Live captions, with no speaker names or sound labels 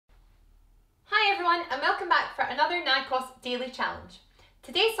everyone and welcome back for another NACOS Daily Challenge.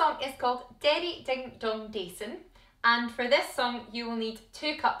 Today's song is called Derry Ding Dong Dason, and for this song you will need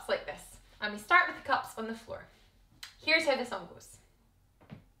 2 cups like this, and we start with the cups on the floor. Here's how the song goes.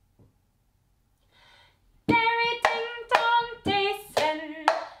 Derry Ding Dong Dason,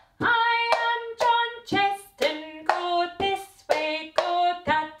 I am John Cheston, go this way, go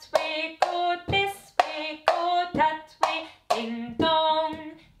that way, go this way, go that way, ding dong,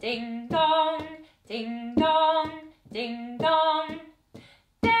 ding dong, ding dong, ding dong.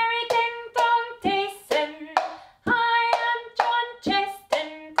 Derry ding dong Dason, I am John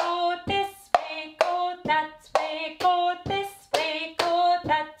Cheston, go this way, go that way, go this way, go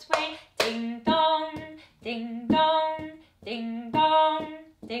that way, ding dong, ding dong, ding dong,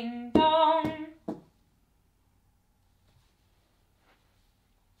 ding dong.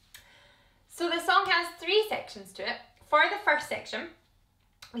 So the song has 3 sections to it. For the first section,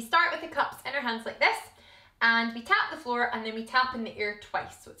 we start with the cups in our hands like this, and we tap the floor and then we tap in the air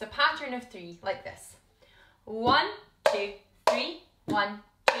twice. So it's a pattern of 3 like this. 1, 2, 3, 1,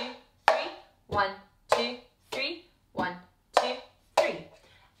 2, 3, 1, 2, 3, 1, 2, 3.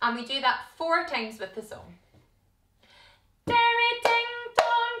 And we do that 4 times with the song. Derry ding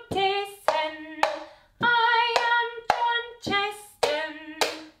dong Dason, I am John Cheston.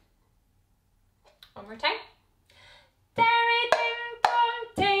 One more time. Derry ding dong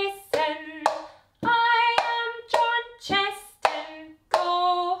Dason, I am John Cheston,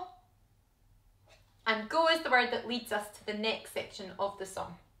 go. And go is the word that leads us to the next section of the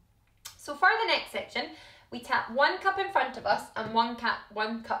song. So for the next section, we tap 1 cup in front of us and 1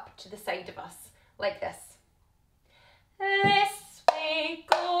 cup to the side of us, like this. This way,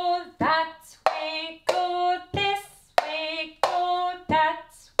 go that way, go this way, go that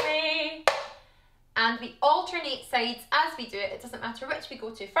way. And we alternate sides as we do it. It doesn't matter which we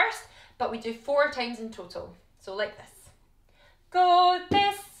go to first, but we do 4 times in total. So like this. Go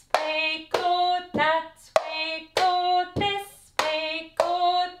this way, go that way, go this way,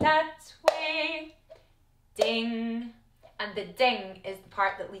 go that way. Ding. And the ding is the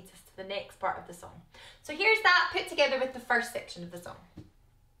part that leads us to the next part of the song. So here's that put together with the first section of the song.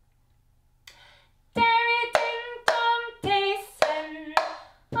 Derry ding dong Dason,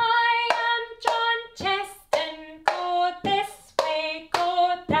 I am John Cheston, go this way,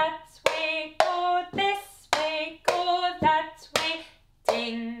 go that way, go this way, go that way,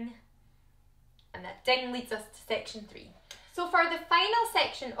 ding. And that ding leads us to section 3. So for the final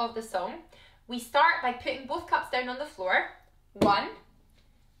section of the song, we start by putting both cups down on the floor. 1,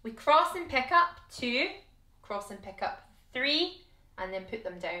 we cross and pick up. 2, cross and pick up. 3, and then put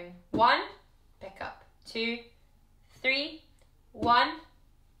them down. 1, pick up. 2, 3, 1,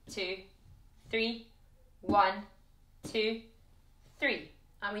 2, 3, 1, 2, 3.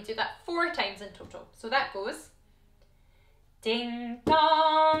 And we do that 4 times in total. So that goes ding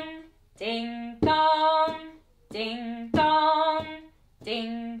dong, ding dong, ding dong,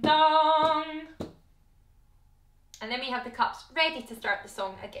 ding dong. And then we have the cups ready to start the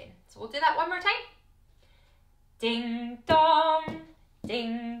song again. So we'll do that one more time. Ding dong,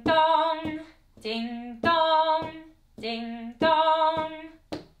 ding dong, ding dong, ding dong.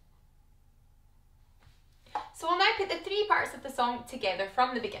 So we'll now put the 3 parts of the song together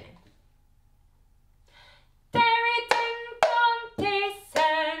from the beginning. Derry ding dong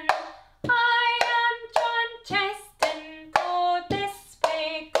Dason, I am John Cheston, go this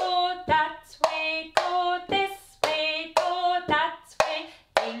way, go that way, go this way, go that way,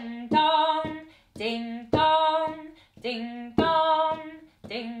 ding dong, ding dong, ding dong,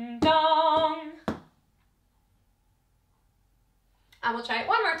 ding dong. And we'll try it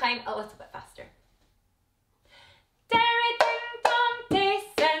one more time a little bit faster. Derry ding dong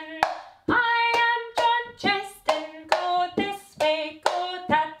Dason, I am John Cheston, go this way, go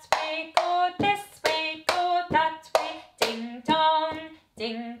that way, go this way, go that way, ding dong,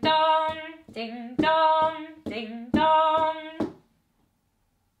 ding dong, ding dong, ding dong.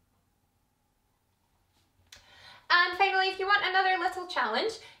 And finally, if you want another little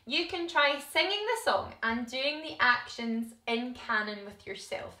challenge, you can try singing the song and doing the actions in canon with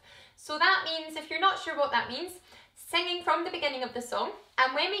yourself. So that means, if you're not sure what that means, singing from the beginning of the song,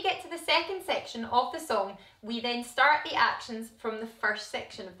 and when we get to the second section of the song, we then start the actions from the first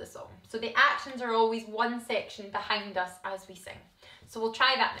section of the song. So the actions are always 1 section behind us as we sing. So we'll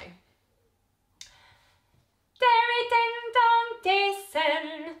try that now. Derry ding dong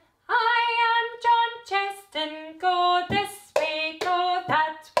Dason, I am John Cheston, go this way, go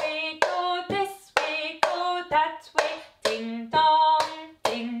that way, go this way, go that way, ding dong,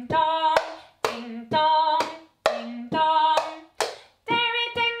 ding dong, ding dong, ding dong. Derry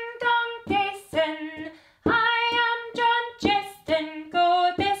ding dong Dason,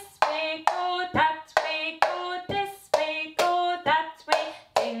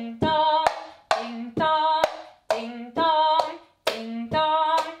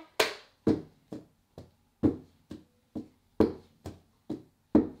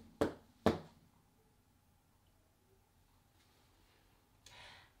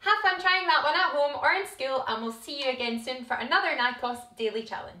 school, and we'll see you again soon for another NICOS Daily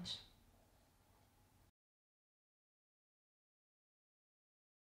Challenge.